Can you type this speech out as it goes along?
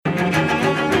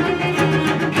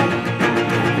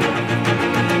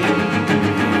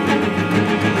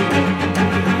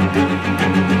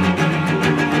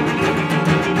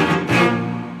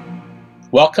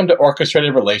Welcome to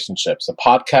Orchestrated Relationships, a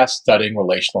podcast studying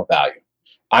relational value.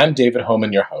 I'm David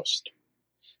Homan, your host.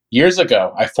 Years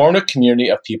ago, I formed a community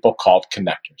of people called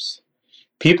connectors.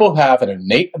 People who have an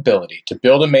innate ability to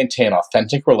build and maintain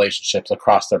authentic relationships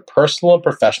across their personal and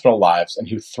professional lives and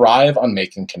who thrive on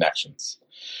making connections.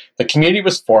 The community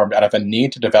was formed out of a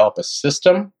need to develop a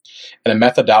system and a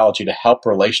methodology to help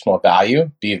relational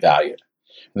value be valued.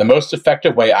 And the most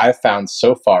effective way I've found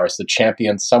so far is to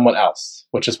champion someone else,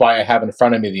 which is why I have in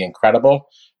front of me the incredible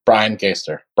Brian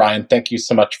Gaster. Brian, thank you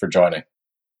so much for joining.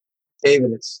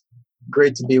 David, it's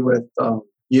great to be with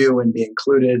you and be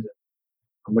included.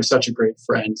 We're such a great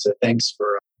friend, so thanks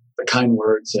for the kind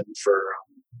words and for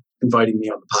inviting me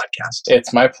on the podcast.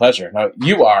 It's my pleasure. Now,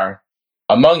 you are,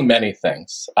 among many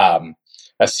things,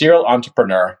 a serial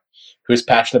entrepreneur who is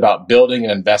passionate about building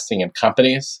and investing in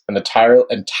companies and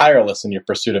tireless in your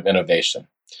pursuit of innovation.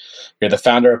 You're the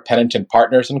founder of Pennington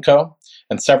Partners & Co.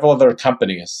 and several other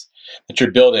companies that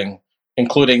you're building,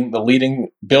 including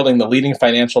building the leading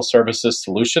financial services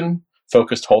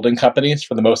solution-focused holding companies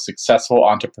for the most successful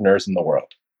entrepreneurs in the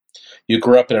world. You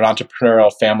grew up in an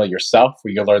entrepreneurial family yourself,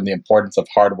 where you learned the importance of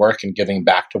hard work and giving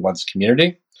back to one's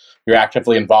community. You're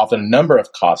actively involved in a number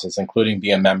of causes, including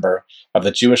being a member of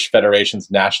the Jewish Federation's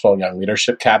National Young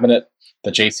Leadership Cabinet, the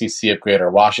JCC of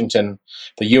Greater Washington,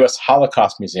 the U.S.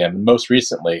 Holocaust Museum, and most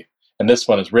recently, and this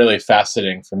one is really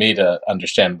fascinating for me to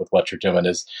understand with what you're doing,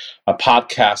 is a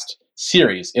podcast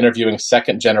series interviewing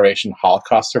second-generation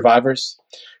Holocaust survivors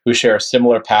who share a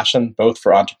similar passion both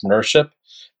for entrepreneurship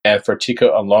and for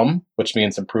Tikkun Olam, which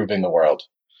means improving the world.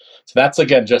 So that's,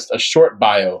 again, just a short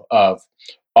bio of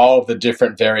all of the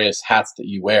different various hats that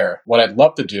you wear. What I'd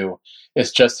love to do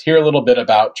is just hear a little bit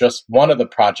about just one of the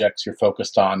projects you're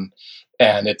focused on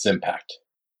and its impact.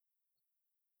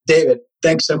 David,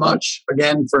 thanks so much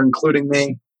again for including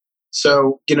me.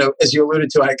 So, as you alluded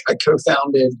to, I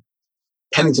co-founded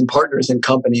Pennington Partners &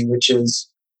 Company, which is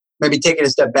maybe taking a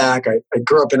step back. I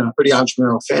grew up in a pretty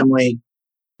entrepreneurial family,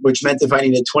 which meant if I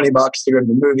needed $20 to go to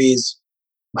the movies,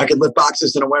 I could lift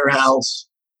boxes in a warehouse.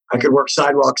 I could work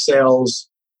sidewalk sales.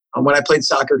 When I played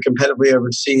soccer competitively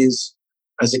overseas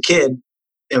as a kid,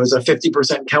 it was a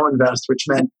 50% co-invest, which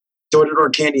meant door-to-door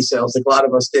candy sales, like a lot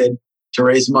of us did, to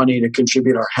raise money to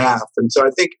contribute our half. And so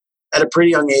I think at a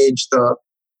pretty young age, the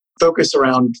focus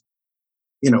around,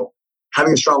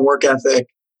 having a strong work ethic,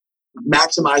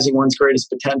 maximizing one's greatest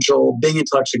potential, being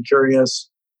intellectually curious,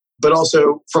 but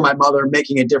also for my mother,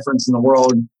 making a difference in the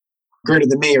world greater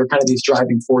than me are kind of these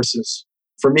driving forces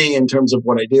for me in terms of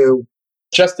what I do.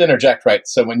 Just to interject, right?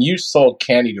 So when you sold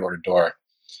candy door to door,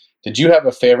 did you have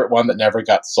a favorite one that never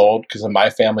got sold? Because in my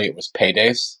family, it was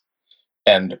paydays.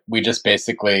 And we just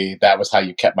basically, that was how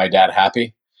you kept my dad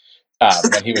happy.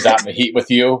 When he was out in the heat with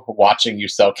you, watching you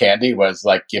sell candy was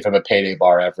like, give him a payday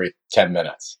bar every 10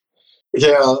 minutes.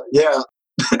 Yeah.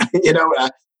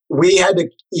 We had to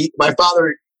eat. My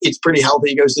father eats pretty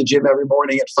healthy. He goes to the gym every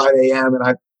morning at 5 a.m.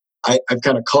 And I've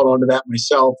kind of caught on to that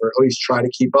myself, or at least try to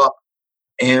keep up.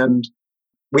 And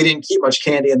we didn't keep much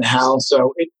candy in the house.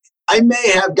 So I may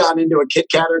have gotten into a Kit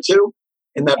Kat or two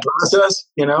in that process,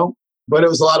 but it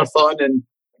was a lot of fun and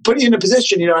putting you in a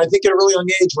position, I think at a really young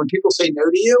age, when people say no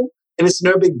to you and it's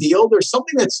no big deal, there's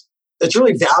something that's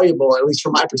really valuable, at least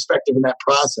from my perspective, in that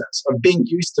process of being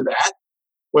used to that,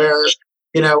 where,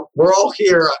 we're all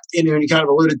here, and you kind of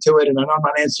alluded to it, and I know I'm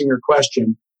not answering your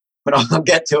question, but I'll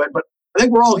get to it. But I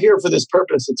think we're all here for this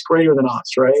purpose. It's greater than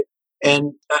us, right?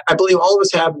 And I believe all of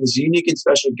us have this unique and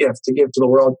special gift to give to the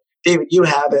world. David, you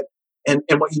have it, and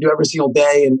what you do every single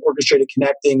day in orchestrated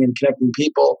connecting and connecting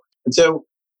people. And so,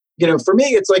 for me,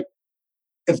 it's like,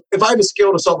 if I have a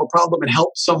skill to solve a problem and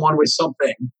help someone with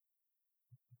something,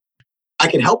 I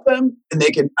can help them, and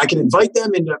I can invite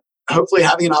them into hopefully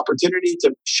having an opportunity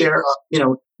to share,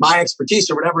 my expertise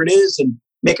or whatever it is and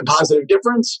make a positive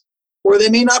difference, or they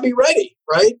may not be ready,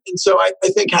 right? And so I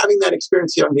think having that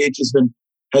experience at a young age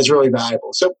has really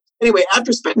valuable. So anyway,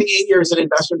 after spending 8 years at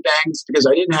investment banks, because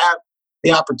I didn't have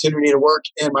the opportunity to work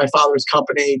in my father's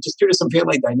company, just due to some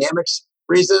family dynamics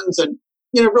reasons, and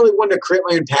really wanted to create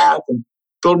my own path and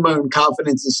build my own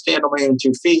confidence and stand on my own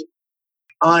 2 feet,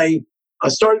 I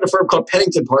started a firm called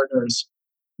Pennington Partners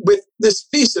with this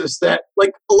thesis that,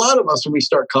 like a lot of us when we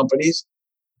start companies,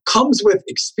 comes with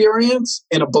experience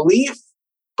and a belief,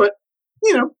 but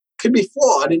could be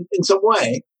flawed in some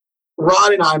way.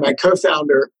 Rod and I, my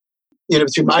co-founder,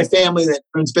 between my family that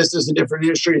owns business in different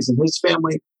industries and his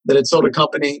family that had sold a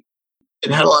company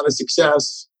and had a lot of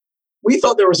success, we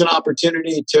thought there was an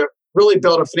opportunity to really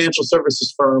build a financial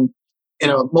services firm in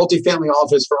a multifamily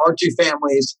office for our 2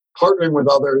 families, partnering with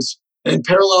others. And in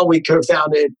parallel, we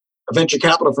co-founded a venture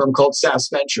capital firm called SAS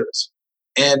Ventures.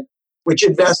 and we've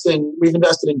invested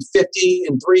in 50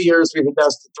 in 3 years. We've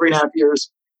invested 3.5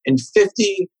 years in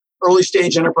 50 early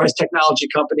stage enterprise technology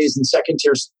companies in second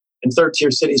tier and third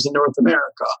tier cities in North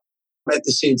America at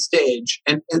the seed stage.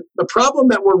 And the problem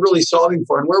that we're really solving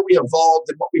for and where we evolved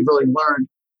and what we've really learned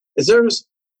is there's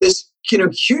this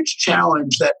huge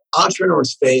challenge that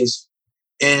entrepreneurs face,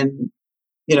 and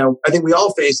I think we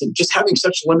all face, and just having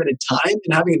such limited time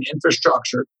and having an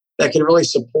infrastructure that can really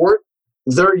support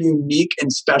their unique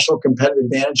and special competitive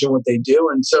advantage in what they do.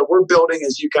 And so we're building,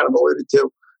 as you kind of alluded to,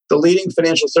 the leading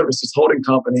financial services holding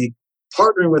company,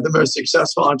 partnering with the most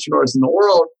successful entrepreneurs in the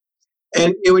world.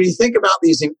 And when you think about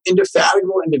these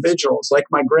indefatigable individuals, like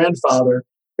my grandfather,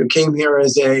 who came here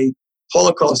as a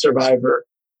Holocaust survivor,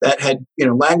 that had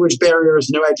language barriers,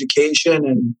 no education,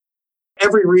 and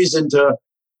every reason to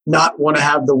not want to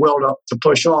have the will to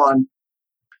push on,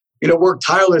 worked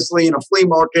tirelessly in a flea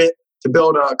market to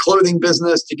build a clothing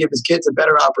business to give his kids a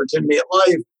better opportunity at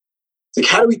life. It's like,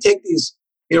 how do we take these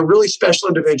really special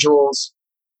individuals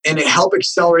and help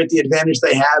accelerate the advantage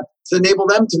they have to enable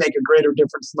them to make a greater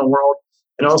difference in the world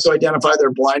and also identify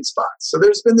their blind spots? So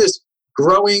there's been this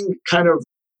growing kind of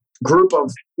group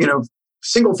of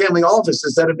single family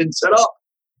offices that have been set up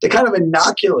to kind of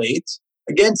inoculate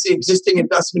against the existing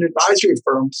investment advisory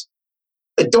firms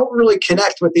that don't really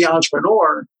connect with the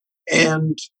entrepreneur.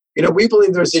 And we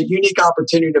believe there's a unique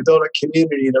opportunity to build a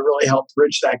community to really help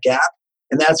bridge that gap.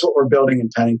 And that's what we're building in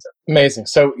Pennington. Amazing.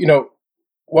 So,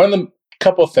 one of the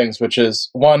couple of things, which is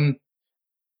one,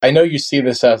 I know you see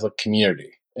this as a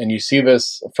community, and you see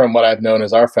this from what I've known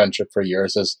as our friendship for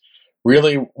years, as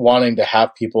really wanting to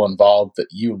have people involved that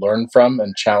you learn from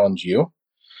and challenge you.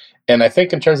 And I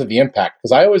think in terms of the impact,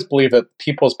 because I always believe that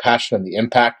people's passion and the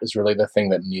impact is really the thing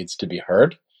that needs to be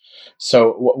heard.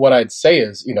 So what I'd say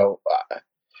is,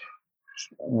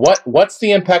 what's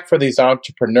the impact for these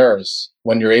entrepreneurs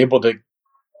when you're able to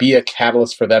be a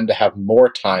catalyst for them to have more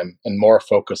time and more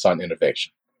focus on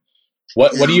innovation?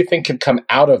 What do you think can come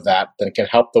out of that can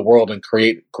help the world and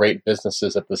create great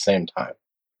businesses at the same time?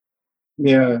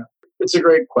 Yeah, it's a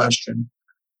great question.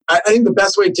 I think the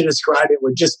best way to describe it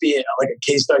would just be like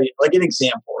a case study, like an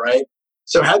example, right?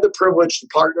 So I had the privilege to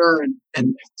partner,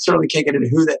 and certainly can't get into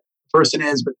who that person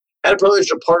is, but had a privilege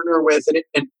to partner with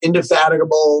an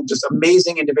indefatigable, just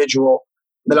amazing individual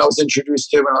that I was introduced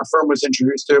to and our firm was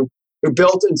introduced to, who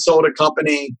built and sold a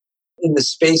company in the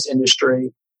space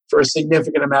industry for a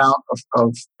significant amount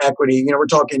of equity. We're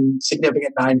talking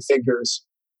significant 9 figures.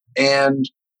 And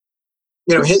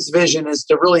his vision is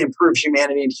to really improve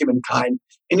humanity and humankind.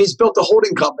 And he's built a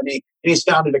holding company, and he's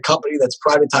founded a company that's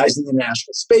privatizing the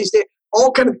International Space Station,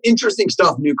 all kind of interesting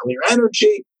stuff, nuclear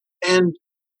energy. And,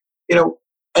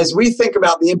 as we think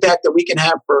about the impact that we can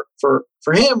have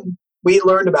for him, we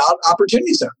learned about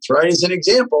opportunity zones, right, as an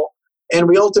example. And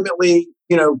we ultimately,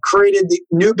 created the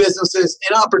new businesses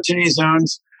in opportunity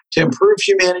zones to improve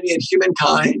humanity and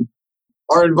humankind,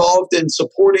 are involved in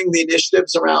supporting the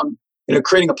initiatives around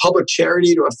creating a public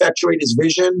charity to effectuate his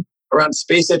vision around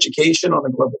space education on a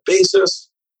global basis.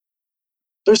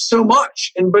 There's so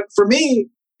much. But for me,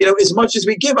 as much as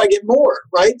we give, I get more,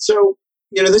 right? So,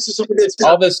 this is something that's...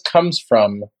 All this comes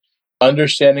from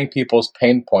understanding people's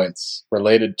pain points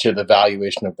related to the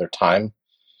valuation of their time.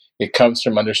 It comes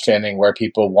from understanding where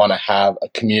people want to have a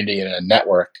community and a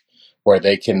network where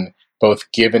they can both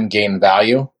give and gain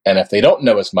value. And if they don't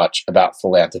know as much about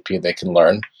philanthropy, they can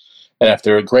learn. And if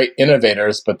they're great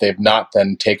innovators, but they've not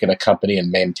then taken a company and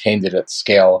maintained it at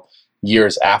scale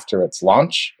years after its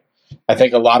launch, I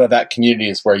think a lot of that community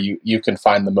is where you can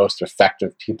find the most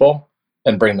effective people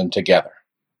and bring them together.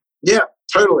 Yeah,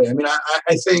 totally. I mean,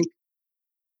 I think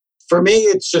for me,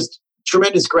 it's just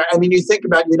tremendous. You think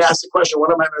about, you'd ask the question,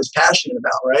 what am I most passionate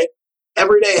about, right?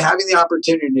 Every day having the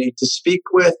opportunity to speak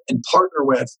with and partner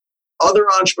with other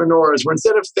entrepreneurs, where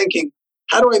instead of thinking,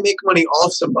 how do I make money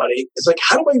off somebody? It's like,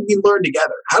 how do we learn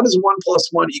together? How does 1 +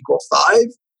 1 = 5?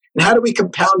 And how do we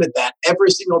compound it that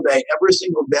every single day?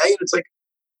 And it's like,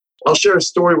 I'll share a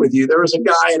story with you. There was a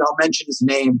guy, and I'll mention his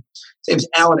name. His name's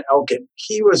Alan Elkin.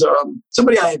 He was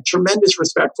somebody I had tremendous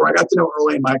respect for. I got to know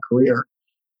early in my career.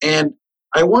 And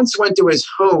I once went to his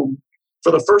home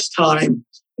for the first time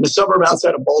in a suburb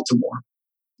outside of Baltimore.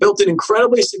 Built an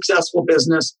incredibly successful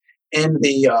business in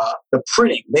the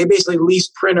printing. They basically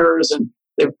lease printers, and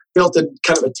they built a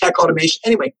kind of a tech automation.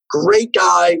 Anyway, great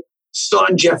guy,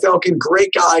 son Jeff Elkin,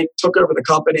 great guy, took over the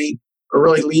company, or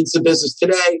really leads the business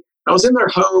today. I was in their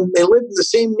home. They lived in the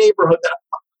same neighborhood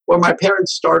where my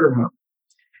parents' starter home.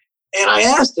 And I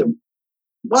asked him,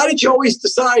 why did you always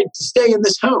decide to stay in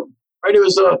this home? Right? It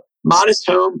was a modest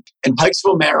home in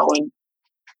Pikesville, Maryland.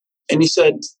 And he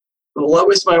said,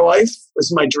 Lois, my wife,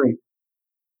 was my dream,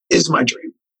 is my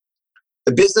dream.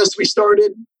 The business we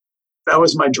started, that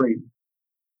was my dream.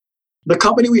 The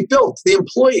company we built, the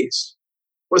employees,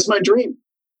 was my dream.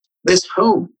 This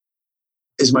home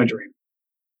is my dream.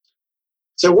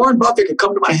 So Warren Buffett could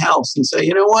come to my house and say,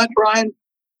 you know what, Brian,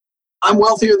 I'm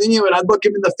wealthier than you. And I'd look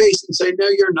him in the face and say, no,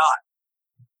 you're not.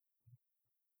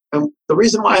 And the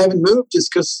reason why I haven't moved is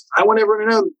because I want everyone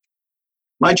to know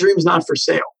my dream's not for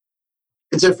sale.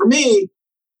 And so for me,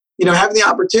 having the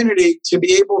opportunity to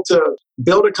be able to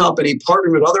build a company,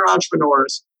 partner with other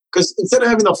entrepreneurs, because instead of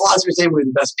having the philosophy saying we're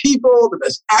the best people, the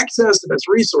best access, the best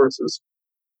resources,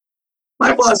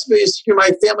 my philosophy is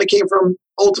my family came from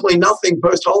ultimately nothing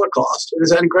post-Holocaust. It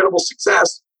has had incredible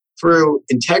success through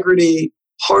integrity,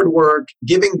 hard work,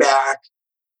 giving back,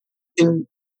 and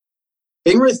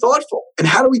being really thoughtful. And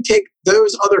how do we take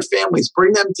those other families,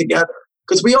 bring them together?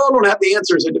 Because we all don't have the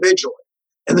answers individually.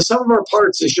 And the sum of our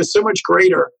parts is just so much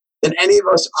greater than any of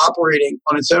us operating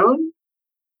on its own.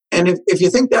 And if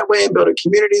you think that way and build a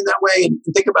community in that way and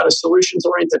think about a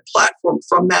solutions-oriented platform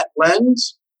from that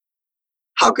lens,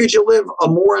 how could you live a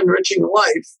more enriching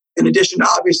life in addition to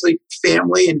obviously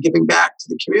family and giving back to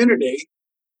the community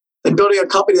than building a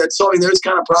company that's solving those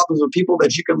kind of problems with people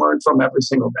that you can learn from every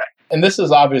single day? And this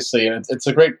is obviously, and it's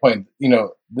a great point,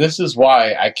 this is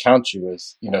why I count you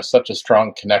as, such a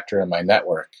strong connector in my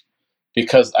network,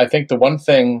 because I think the one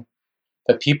thing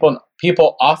that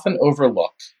people often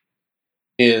overlook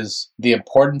is the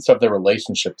importance of the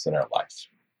relationships in our life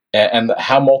and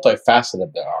how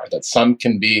multifaceted they are, that some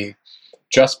can be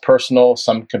just personal,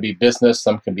 some can be business,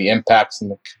 some can be impact, some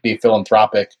can be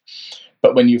philanthropic.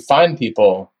 But when you find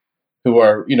people who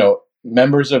are,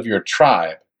 members of your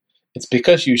tribe, it's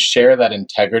because you share that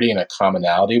integrity and a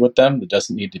commonality with them that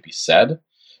doesn't need to be said.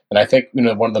 And I think,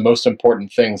 one of the most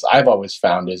important things I've always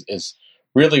found is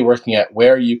really working at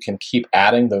where you can keep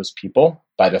adding those people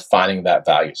by defining that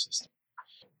value system.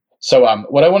 So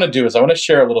what I want to do is I want to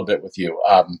share a little bit with you.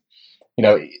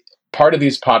 Part of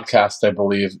these podcasts, I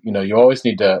believe, you always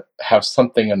need to have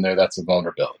something in there that's a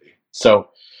vulnerability. So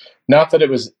not that it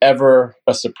was ever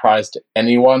a surprise to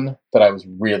anyone that I was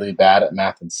really bad at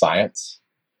math and science.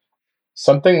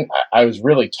 Something I was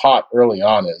really taught early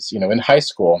on is, in high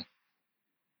school,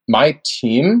 my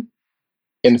team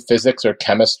in physics or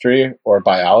chemistry or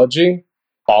biology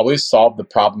always solved the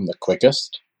problem the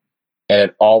quickest, and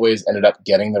it always ended up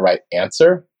getting the right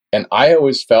answer. And I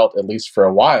always felt, at least for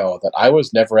a while, that I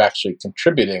was never actually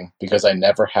contributing because I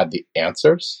never had the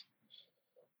answers.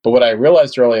 But what I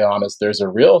realized early on is there's a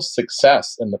real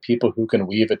success in the people who can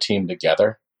weave a team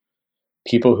together,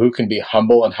 people who can be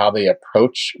humble in how they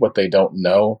approach what they don't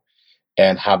know,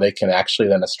 and how they can actually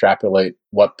then extrapolate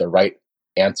what the right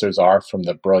answers are from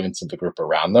the brilliance of the group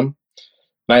around them.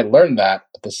 And I learned that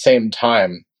at the same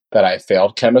time that I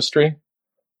failed chemistry,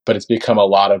 but it's become a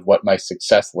lot of what my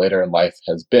success later in life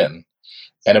has been.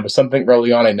 And it was something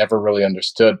early on I never really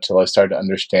understood till I started to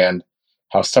understand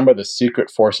how some of the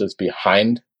secret forces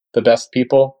behind the best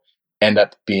people end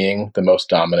up being the most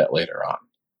dominant later on.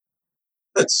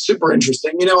 That's super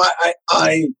interesting.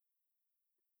 I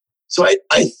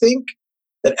think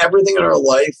that everything in our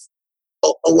life,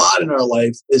 a lot in our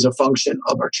life, is a function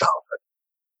of our childhood,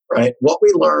 right? What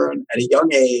we learn at a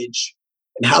young age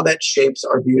and how that shapes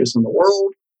our views on the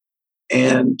world,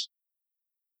 and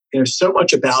so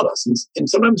much about us. And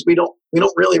sometimes we don't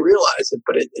really realize it,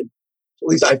 but at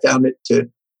least I found it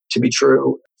to be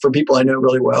true for people I know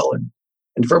really well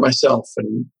and for myself.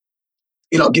 And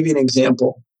I'll give you an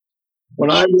example. When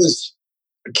I was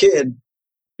a kid,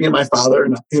 my father,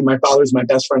 and my father's my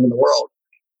best friend in the world,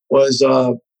 was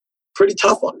pretty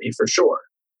tough on me for sure.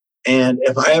 And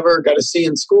if I ever got a C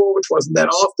in school, which wasn't that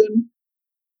often,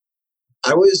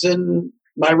 I was in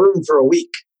my room for a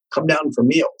week, come down for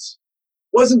meals.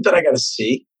 It wasn't that I got a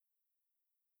C.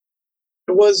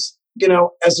 It was,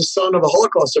 as a son of a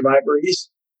Holocaust survivor,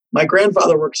 my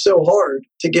grandfather worked so hard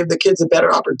to give the kids a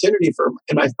better opportunity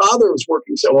and my father was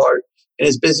working so hard in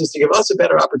his business to give us a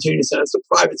better opportunity to send us to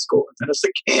private school, and send us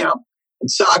to camp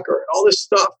and soccer and all this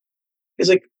stuff. He's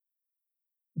like,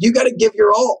 you got to give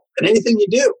your all in anything you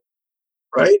do,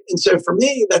 right? And so for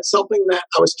me, that's something that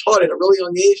I was taught at a really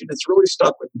young age, and it's really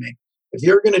stuck with me. If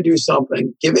you're going to do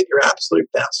something, give it your absolute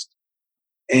best.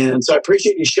 And so I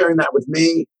appreciate you sharing that with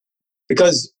me,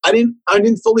 because I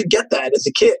didn't fully get that as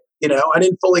a kid. I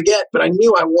didn't fully get, but I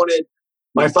knew I wanted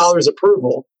my father's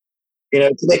approval,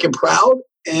 to make him proud.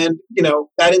 And,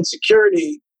 that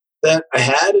insecurity that I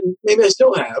had, and maybe I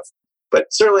still have, but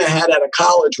certainly I had out of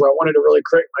college where I wanted to really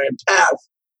create my own path.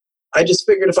 I just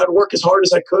figured if I'd work as hard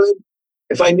as I could,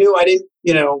 if I knew I didn't,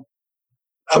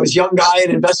 I was a young guy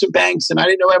in investment banks, and I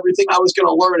didn't know everything. I was going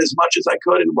to learn as much as I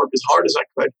could and work as hard as I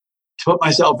could to put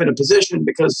myself in a position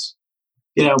because,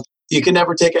 you can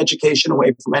never take education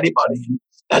away from anybody. And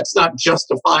that's not just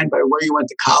defined by where you went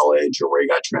to college or where you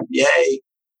got your MBA,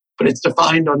 but it's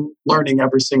defined on learning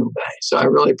every single day. So I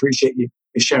really appreciate you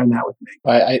sharing that with me.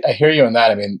 I hear you on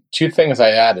that. I mean, two things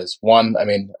I add is one,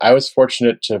 I was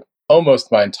fortunate to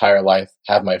almost my entire life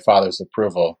have my father's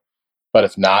approval, but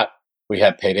if not, we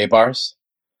had payday bars.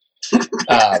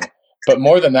 But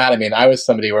more than that, I was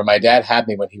somebody where my dad had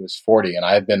me when he was 40, and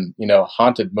I've been,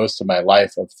 haunted most of my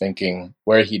life of thinking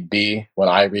where he'd be when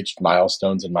I reached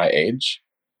milestones in my age,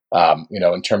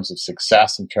 in terms of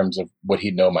success, in terms of would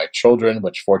he know my children,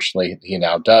 which fortunately he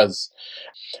now does.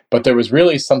 But there was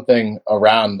really something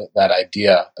around that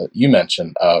idea that you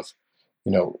mentioned of,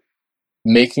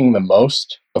 making the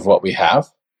most of what we have.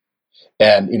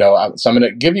 And, so I'm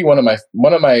going to give you one of my,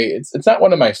 it's not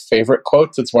one of my favorite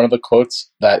quotes. It's one of the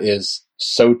quotes that is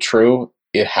so true.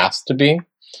 It has to be,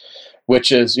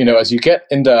 which is, as you get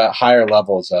into higher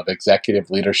levels of executive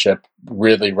leadership,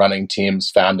 really running teams,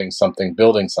 founding something,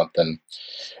 building something,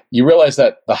 you realize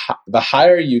that the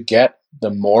higher you get,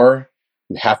 the more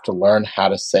you have to learn how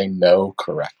to say no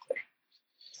correctly.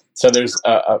 So there's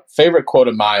a favorite quote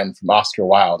of mine from Oscar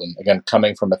Wilde. And again,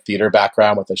 coming from a theater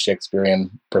background with a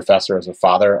Shakespearean professor as a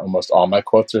father, almost all my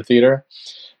quotes are theater.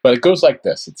 But it goes like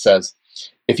this. It says,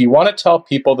 if you want to tell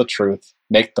people the truth,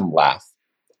 make them laugh.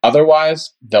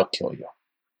 Otherwise, they'll kill you.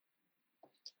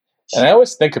 And I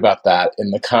always think about that in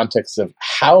the context of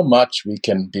how much we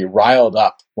can be riled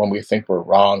up when we think we're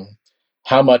wrong,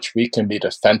 how much we can be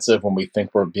defensive when we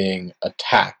think we're being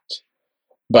attacked.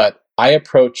 But I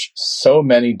approach so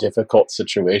many difficult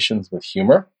situations with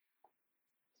humor.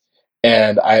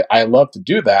 And I love to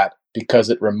do that because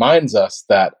it reminds us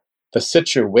that the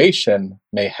situation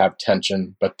may have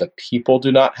tension, but the people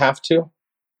do not have to.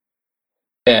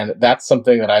 And that's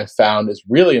something that I found is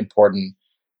really important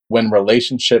when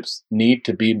relationships need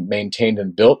to be maintained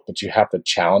and built, but you have to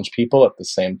challenge people at the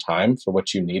same time for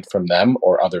what you need from them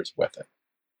or others with it.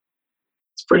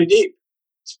 It's pretty deep.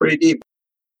 It's pretty deep.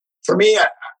 For me,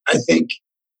 I think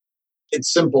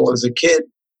it's simple. As a kid,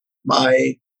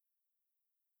 my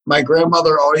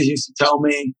grandmother always used to tell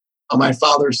me on my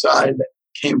father's side that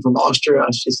came from Austria,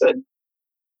 she said,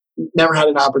 never had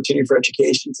an opportunity for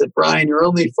education, said, Brian, you're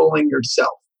only fooling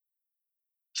yourself.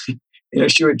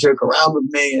 She would joke around with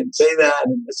me and say that,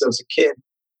 and as I was a kid.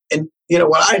 And,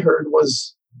 what I heard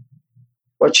was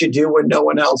what you do when no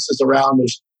one else is around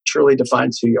truly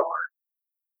defines who you are.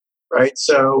 Right?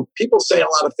 So people say a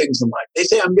lot of things in life. They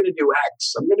say, I'm going to do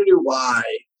X, I'm going to do Y,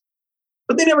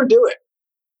 but they never do it.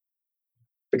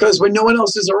 Because when no one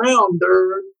else is around,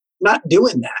 they're not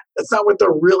doing that. That's not what they're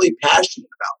really passionate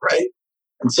about, right?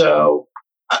 And so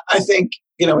I think,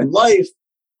 in life,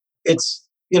 it's,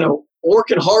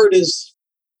 working hard is,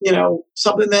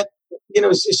 something that,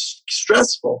 is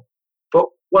stressful. But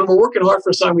when we're working hard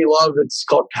for something we love, it's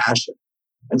called passion.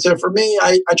 And so for me,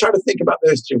 I try to think about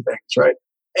those two things, right?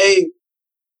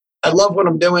 I love what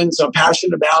I'm doing, so I'm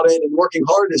passionate about it, and working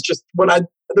hard is just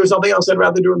there's nothing else I'd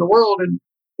rather do in the world. And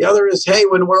the other is, hey,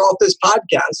 when we're off this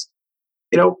podcast,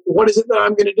 what is it that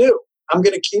I'm going to do? I'm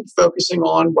going to keep focusing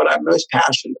on what I'm most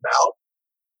passionate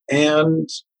about. And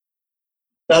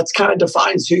that's kind of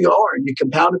defines who you are. And you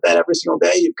compound that every single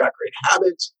day. You've got great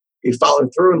habits. You follow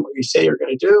through on what you say you're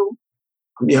going to do.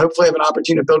 You hopefully have an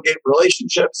opportunity to build great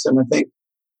relationships. And I think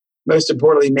most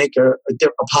importantly, make a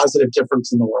positive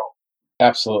difference in the world.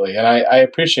 Absolutely. And I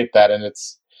appreciate that. And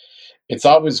it's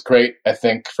always great, I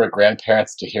think, for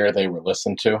grandparents to hear they were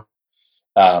listened to.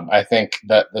 I think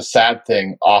that the sad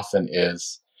thing often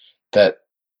is that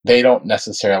they don't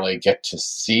necessarily get to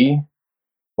see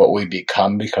what we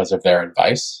become because of their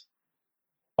advice.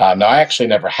 Now, I actually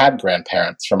never had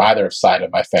grandparents from either side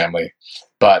of my family,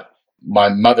 but my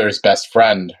mother's best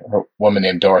friend, a woman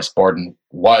named Doris Borden,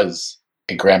 was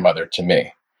a grandmother to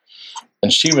me.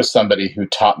 And she was somebody who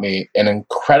taught me an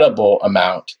incredible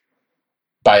amount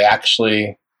by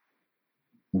actually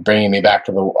bringing me back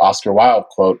to the Oscar Wilde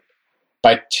quote,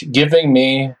 by giving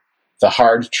me the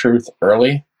hard truth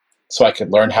early so I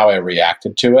could learn how I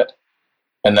reacted to it.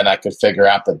 And then I could figure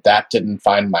out that didn't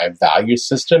define my value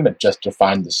system, it just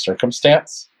defined the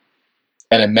circumstance.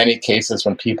 And in many cases,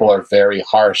 when people are very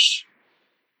harsh,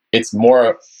 it's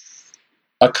more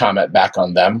a comment back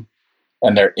on them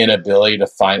and their inability to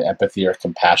find empathy or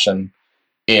compassion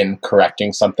in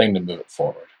correcting something to move it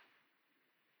forward.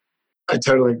 I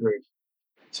totally agree.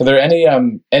 So, are there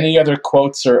any other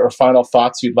quotes or final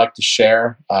thoughts you'd like to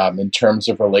share in terms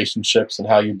of relationships and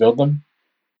how you build them?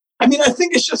 I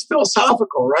think it's just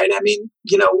philosophical, right?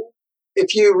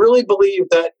 if you really believe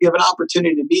that you have an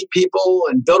opportunity to meet people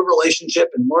and build a relationship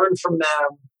and learn from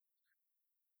them,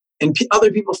 and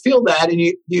other people feel that, and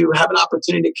you have an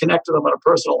opportunity to connect with them on a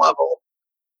personal level,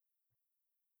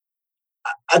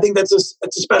 I think that's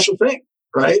a special thing,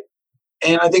 right?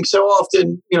 And I think so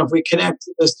often, if we connect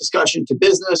this discussion to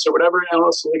business or whatever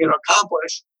else we're going to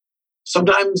accomplish,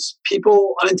 sometimes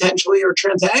people unintentionally are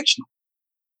transactional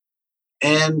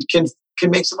and can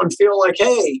make someone feel like,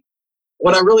 hey,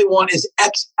 what I really want is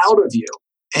X out of you.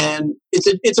 And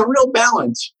it's a real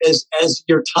balance as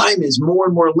your time is more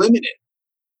and more limited,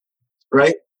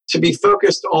 right? To be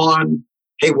focused on,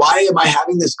 hey, why am I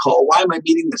having this call? Why am I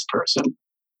meeting this person?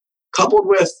 Coupled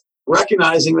with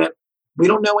recognizing that we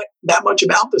don't know that much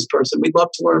about this person. We'd love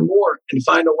to learn more and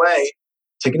find a way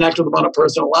to connect with them on a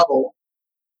personal level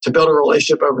to build a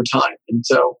relationship over time. And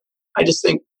so I just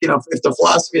think, if the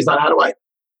philosophy is not how do I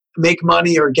make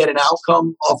money or get an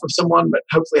outcome off of someone, but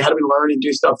hopefully how do we learn and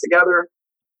do stuff together,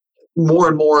 more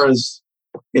and more as,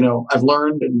 I've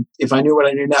learned. And if I knew what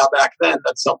I knew now back then,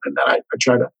 that's something that I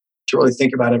try to really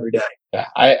think about every day. Yeah,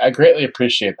 I greatly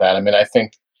appreciate that. I mean, I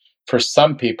think for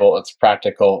some people it's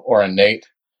practical or innate.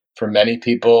 For many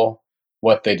people,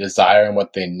 what they desire and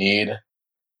what they need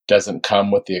doesn't come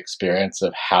with the experience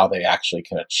of how they actually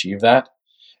can achieve that.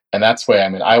 And that's why,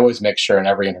 I always make sure in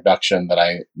every introduction that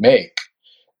I make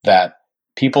that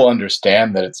people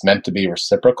understand that it's meant to be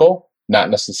reciprocal, not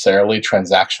necessarily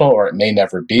transactional, or it may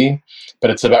never be, but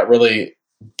it's about really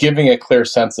giving a clear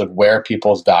sense of where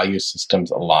people's value systems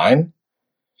align,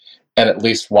 and at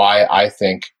least why I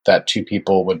think that two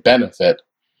people would benefit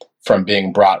from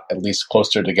being brought at least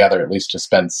closer together, at least to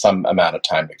spend some amount of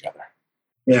time together.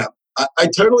 Yeah, I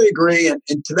totally agree. And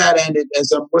to that end,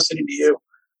 as I'm listening to you,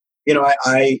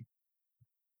 I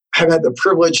have had the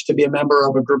privilege to be a member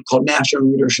of a group called National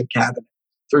Leadership Cabinet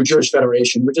through Jewish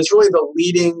Federation, which is really the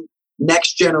leading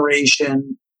next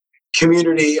generation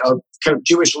community of kind of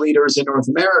Jewish leaders in North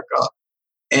America.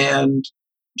 And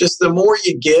just the more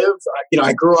you give,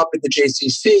 I grew up at the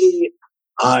JCC.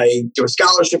 I do a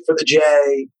scholarship for the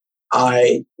J.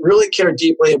 I really care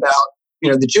deeply about,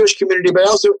 the Jewish community, but I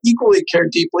also equally care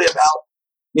deeply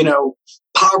about,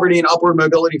 poverty and upward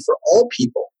mobility for all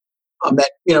people.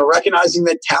 That, recognizing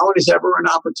that talent is ever an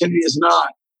opportunity is not.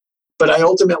 But I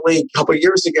ultimately, a couple of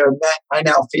years ago, met my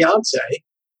now fiance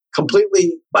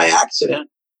completely by accident.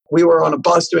 We were on a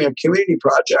bus doing a community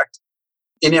project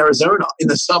in Arizona in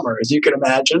the summer, as you can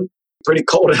imagine, pretty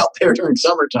cold out there during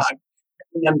summertime.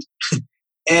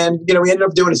 And we ended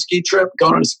up doing a ski trip,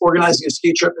 organizing a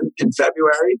ski trip in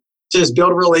February to just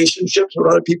build relationships with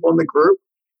other people in the group.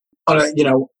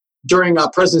 During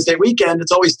President's Day weekend,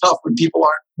 it's always tough when people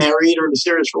aren't married or in a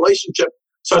serious relationship.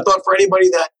 So I thought for anybody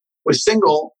that was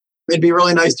single, it'd be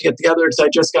really nice to get together because I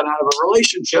just got out of a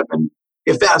relationship. And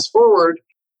you fast forward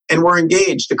and we're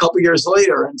engaged a couple years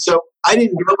later. And so I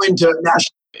didn't go into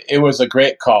national. It was a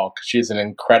great call because she's an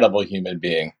incredible human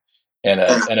being and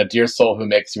a dear soul who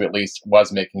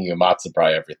was making you a matzah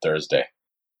brei every Thursday.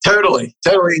 Totally.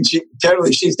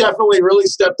 And she's definitely really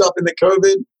stepped up in the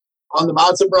COVID on the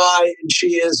matzah brei, and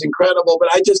she is incredible. But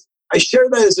I share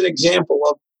that as an example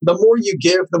of the more you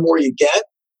give, the more you get.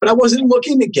 But I wasn't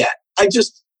looking to get. I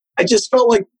just felt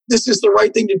like this is the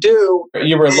right thing to do.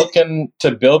 You were looking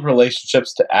to build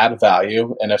relationships to add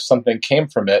value, and if something came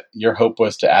from it, your hope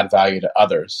was to add value to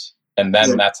others, and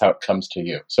then that's how it comes to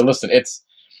you. So listen, it's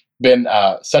been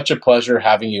such a pleasure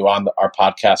having you on our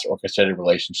podcast, Orchestrated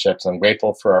Relationships. I'm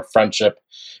grateful for our friendship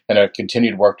and our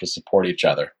continued work to support each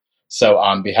other. So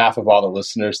on behalf of all the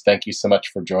listeners, thank you so much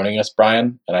for joining us,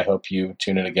 Brian, and I hope you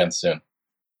tune in again soon.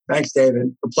 Thanks,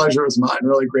 David. The pleasure is mine.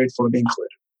 Really grateful to be included.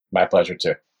 My pleasure,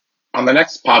 too. On the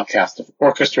next podcast of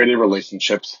Orchestrated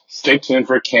Relationships, stay tuned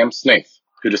for Cam Snaith,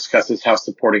 who discusses how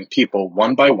supporting people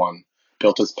one by one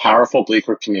built his powerful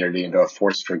Bleecker community into a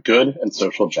force for good and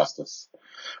social justice.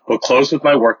 We'll close with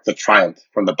my work, The Triumph,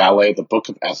 from the ballet The Book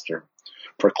of Esther,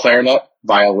 for clarinet,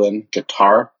 violin,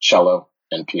 guitar, cello,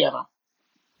 and piano.